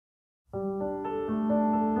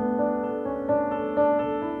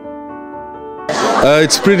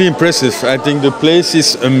It's pretty impressive. I think the place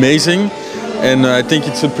is amazing, and I think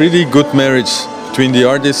it's a pretty good marriage between the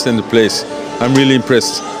artist and the place. I'm really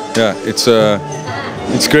impressed. Yeah,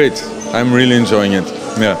 it's great. I'm really enjoying it.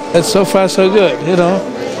 Yeah. It's so far so good, you know.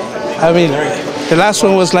 I mean, the last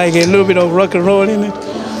one was like a little bit of rock and roll in it.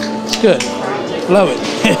 It's good. Love it.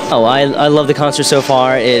 Oh, I love the concert so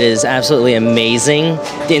far. It is absolutely amazing.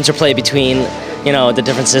 The interplay between, you know, the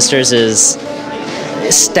different sisters is,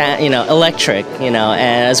 electric, and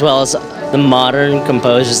as well as the modern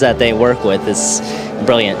composers that they work with is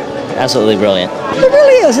brilliant. Absolutely brilliant. It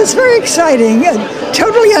really is. It's very exciting and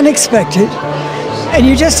totally unexpected. And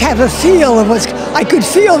you just have a feel of I could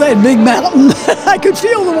feel that big mountain. I could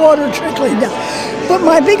feel the water trickling down. But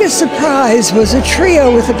my biggest surprise was a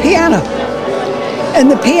trio with a piano. And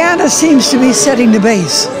the piano seems to be setting the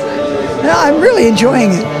bass. Now, I'm really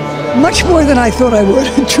enjoying it. Much more than I thought I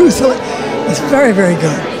would, truthfully. It's very, very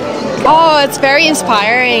good. Oh, it's very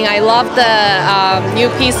inspiring. I love the new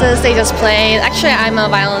pieces they just played. Actually, I'm a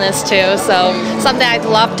violinist too, so someday I'd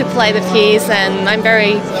love to play the piece, and I'm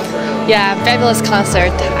very, fabulous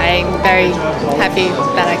concert. I'm very happy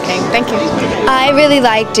that I came. Thank you. I really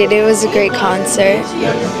liked it. It was a great concert.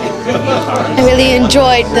 I really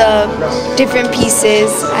enjoyed the different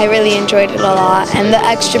pieces. I really enjoyed it a lot, and the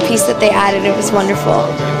extra piece that they added, it was wonderful.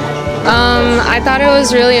 I thought it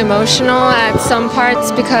was really emotional at some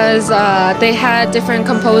parts because they had different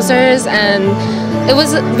composers and it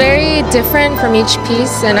was very different from each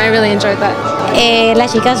piece, and I really enjoyed that.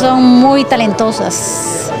 Las chicas son muy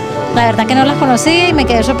talentosas. La verdad que no las conocí y me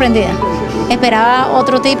quedé sorprendida. Esperaba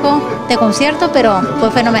otro tipo de concierto, pero fue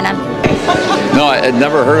fenomenal. No, I had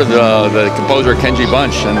never heard of the composer Kenji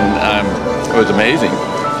Bunch, and it was amazing.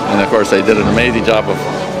 And of course, they did an amazing job of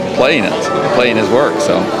playing his work.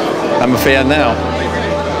 So I'm a fan now.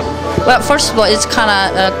 Well, first of all, it's kind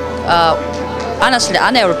of honestly,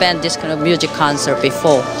 I never been this kind of music concert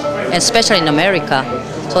before, especially in America.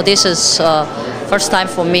 So this is first time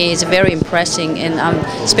for me. It's very impressive, and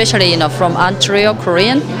especially from Ahn Trio,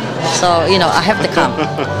 Korean. So I have to come.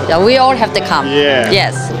 Yeah, we all have to come. Yeah.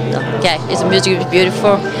 Yes. Okay. It's music is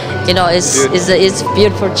beautiful. It's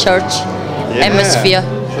beautiful church atmosphere.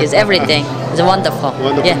 It's everything. It's wonderful.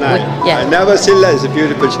 Wonderful night. Yeah. I never seen that. It's a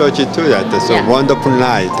beautiful church too. That. It's a wonderful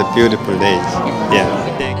night. A beautiful day. Yeah.